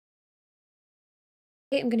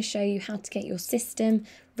I'm going to show you how to get your system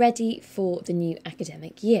ready for the new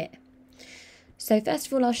academic year. So first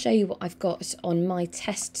of all, I'll show you what I've got on my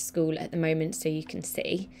test school at the moment so you can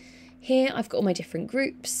see. Here I've got all my different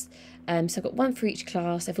groups. So I've got one for each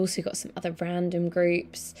class. I've also got some other random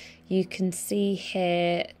groups. You can see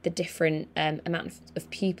here the different amount of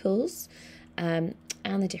pupils and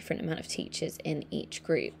the different amount of teachers in each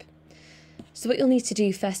group. So what you'll need to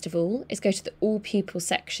do first of all is go to the all pupils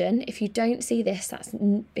section. If you don't see this, that's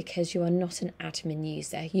because you are not an admin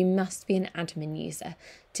user. You must be an admin user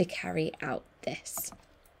to carry out this.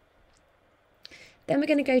 Then we're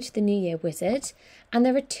going to go to the New Year Wizard, and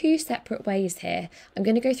there are two separate ways here. I'm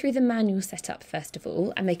going to go through the manual setup first of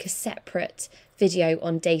all and make a separate video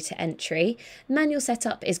on data entry. Manual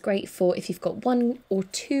setup is great for if you've got 1 or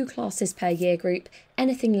 2 classes per year group.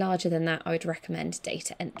 Anything larger than that, I would recommend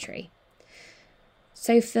data entry.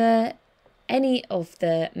 So for any of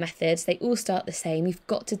the methods, they all start the same. You've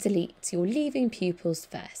got to delete your leaving pupils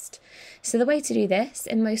first. So the way to do this,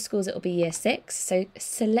 in most schools it will be year 6. So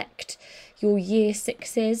select your year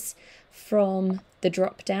 6s from the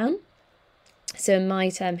drop down. So in my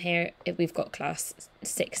term here, we've got class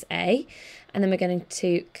 6A, and then we're going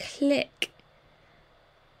to click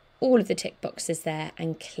all of the tick boxes there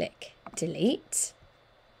and click delete.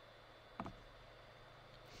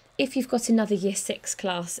 If you've got another year 6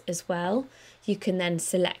 class as well, you can then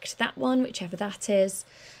select that one, whichever that is,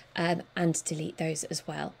 and delete those as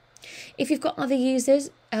well. If you've got other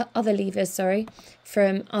leavers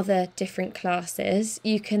from other different classes,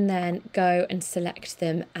 you can then go and select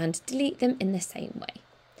them and delete them in the same way.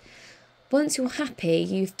 Once you're happy,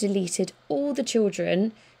 you've deleted all the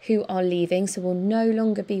children who are leaving, so will no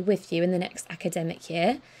longer be with you in the next academic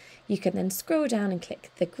year, you can then scroll down and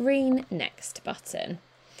click the green next button.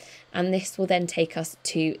 And this will then take us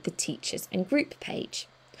to the teachers and group page.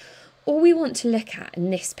 All we want to look at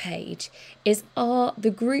in this page is, are the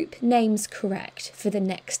group names correct for the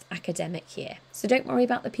next academic year? So don't worry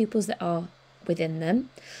about the pupils that are within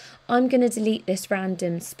them. I'm going to delete this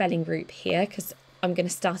random spelling group here because I'm going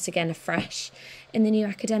to start again afresh in the new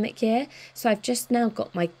academic year. So I've just now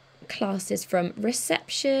got my classes from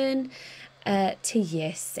reception to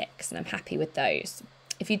year 6, and I'm happy with those.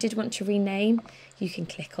 If you did want to rename, you can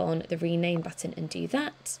click on the rename button and do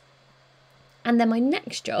that. And then my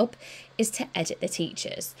next job is to edit the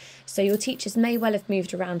teachers. So your teachers may well have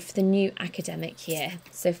moved around for the new academic year.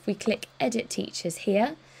 So if we click edit teachers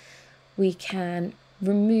here, we can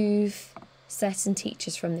remove certain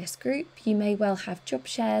teachers from this group. You may well have job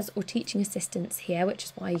shares or teaching assistants here, which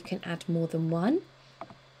is why you can add more than one.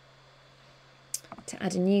 To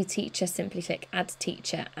add a new teacher, simply click add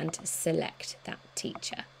teacher and select that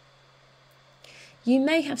teacher. You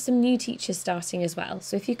may have some new teachers starting as well.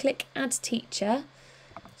 So if you click add teacher,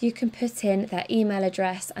 you can put in their email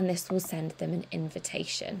address and this will send them an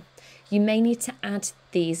invitation. You may need to add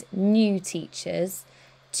these new teachers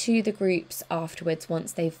to the groups afterwards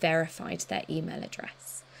once they've verified their email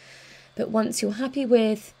address. But once you're happy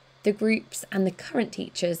with the groups and the current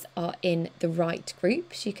teachers are in the right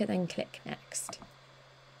groups, you can then click next.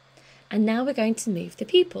 And now we're going to move the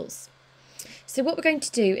pupils. So what we're going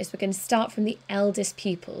to do is we're going to start from the eldest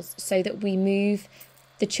pupils so that we move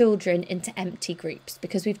the children into empty groups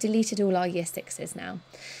because we've deleted all our year 6s now.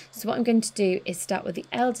 So what I'm going to do is start with the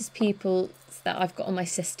eldest pupils that I've got on my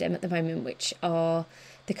system at the moment, which are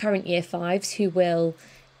the current year 5s who will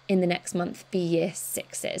in the next month be year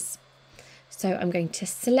 6s. So I'm going to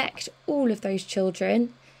select all of those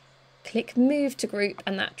children, click move to group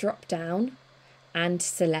and that drop down, and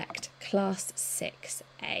select class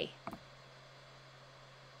 6A.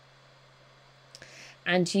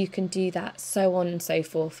 And you can do that so on and so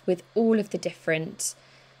forth with all of the different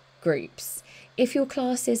groups. If your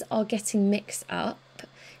classes are getting mixed up,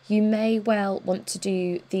 you may well want to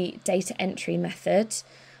do the data entry method,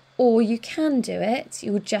 or you can do it.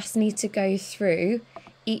 You'll just need to go through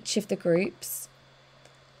each of the groups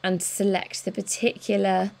and select the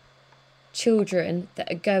particular children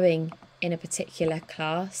that are going in a particular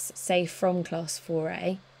class, say from class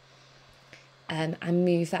 4A, and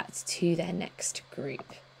move that to their next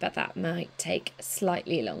group, but that might take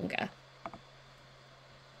slightly longer.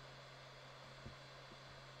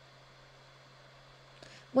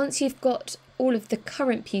 Once you've got all of the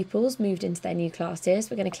current pupils moved into their new classes,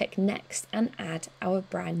 we're going to click next and add our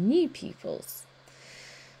brand new pupils.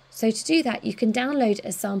 So to do that, you can download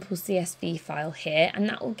a sample CSV file here and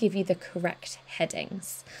that will give you the correct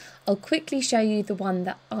headings. I'll quickly show you the one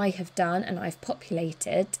that I have done and I've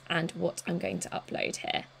populated and what I'm going to upload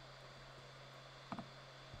here.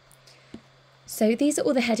 So these are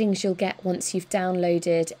all the headings you'll get once you've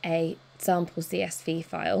downloaded a example CSV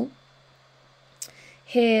file.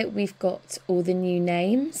 Here we've got all the new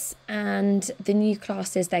names and the new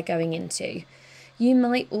classes they're going into. You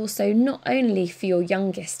might also, not only for your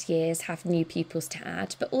youngest years, have new pupils to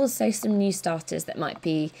add, but also some new starters that might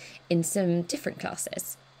be in some different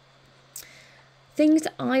classes. Things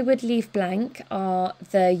I would leave blank are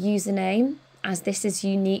the username, as this is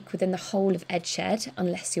unique within the whole of EdShed,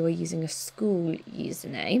 unless you're using a school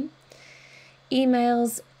username.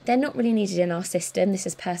 Emails, they're not really needed in our system, this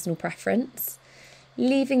is personal preference.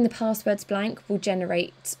 Leaving the passwords blank will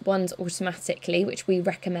generate ones automatically, which we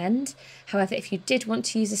recommend. However, if you did want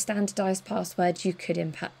to use a standardised password, you could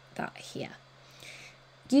input that here.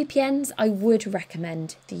 UPNs, I would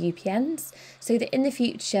recommend the UPNs, so that in the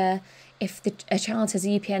future, if a child has a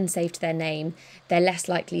UPN saved to their name, they're less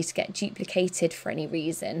likely to get duplicated for any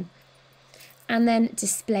reason. And then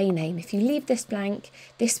display name. If you leave this blank,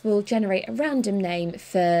 this will generate a random name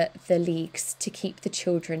for the leagues to keep the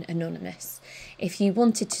children anonymous. If you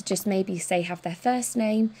wanted to just maybe say have their first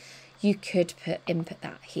name, you could input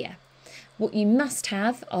that here. What you must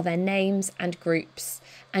have are their names and groups,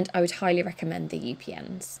 and I would highly recommend the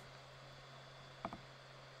UPNs.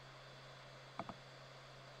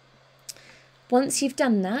 Once you've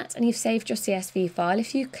done that and you've saved your CSV file,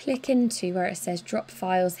 if you click into where it says drop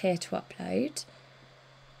files here to upload,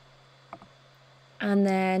 and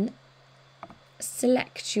then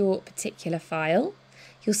select your particular file,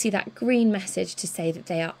 you'll see that green message to say that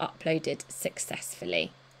they are uploaded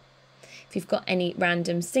successfully. If you've got any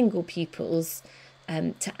random single pupils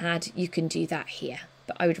to add, you can do that here,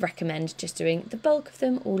 but I would recommend just doing the bulk of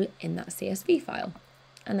them all in that CSV file,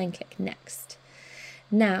 and then click next.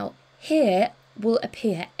 Now, here will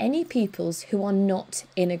appear any pupils who are not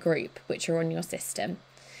in a group which are on your system,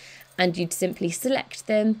 and you'd simply select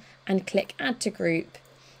them and click add to group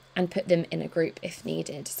and put them in a group if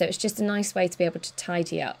needed. So it's just a nice way to be able to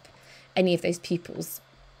tidy up any of those pupils.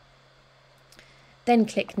 Then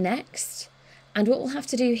click next, and what we'll have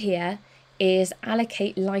to do here is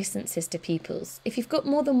allocate licenses to pupils. If you've got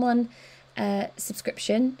more than one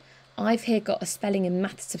subscription, I've here got a spelling and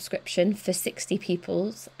maths subscription for 60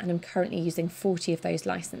 pupils, and I'm currently using 40 of those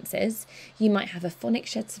licenses. You might have a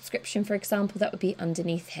EdShed subscription, for example, that would be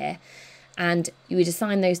underneath here, and you would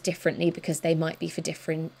assign those differently because they might be for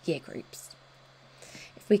different year groups.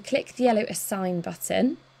 If we click the yellow assign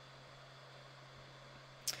button,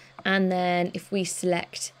 and then if we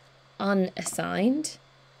select unassigned,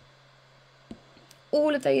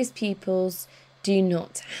 all of those pupils do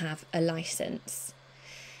not have a license.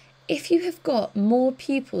 If you have got more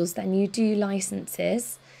pupils than you do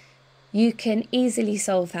licenses, you can easily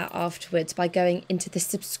solve that afterwards by going into the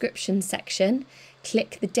subscription section,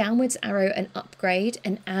 click the downwards arrow and upgrade,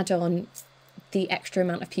 and add on the extra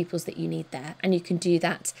amount of pupils that you need there. And you can do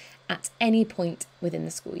that at any point within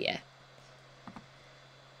the school year.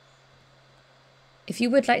 If you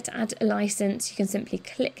would like to add a license, you can simply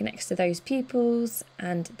click next to those pupils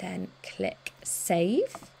and then click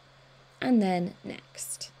save, and then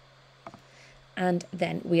next. And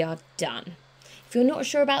then we are done. If you're not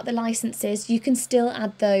sure about the licenses, you can still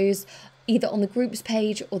add those either on the groups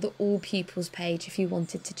page or the all pupils page if you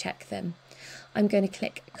wanted to check them. I'm going to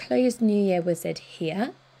click close New Year Wizard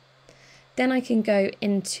here. Then I can go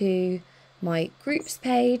into my groups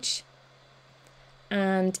page,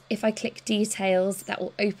 and if I click details, that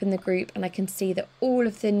will open the group and I can see that all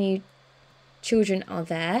of the new children are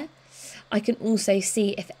there. I can also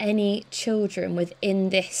see if any children within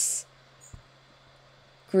this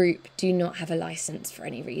group do not have a license for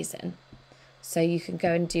any reason. So you can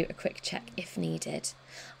go and do a quick check if needed.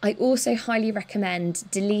 I also highly recommend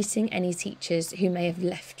deleting any teachers who may have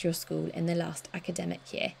left your school in the last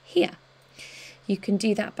academic year here. You can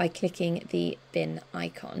do that by clicking the bin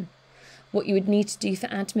icon. What you would need to do for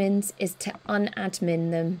admins is to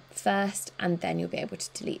unadmin them first, and then you'll be able to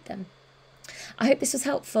delete them. I hope this was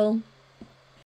helpful.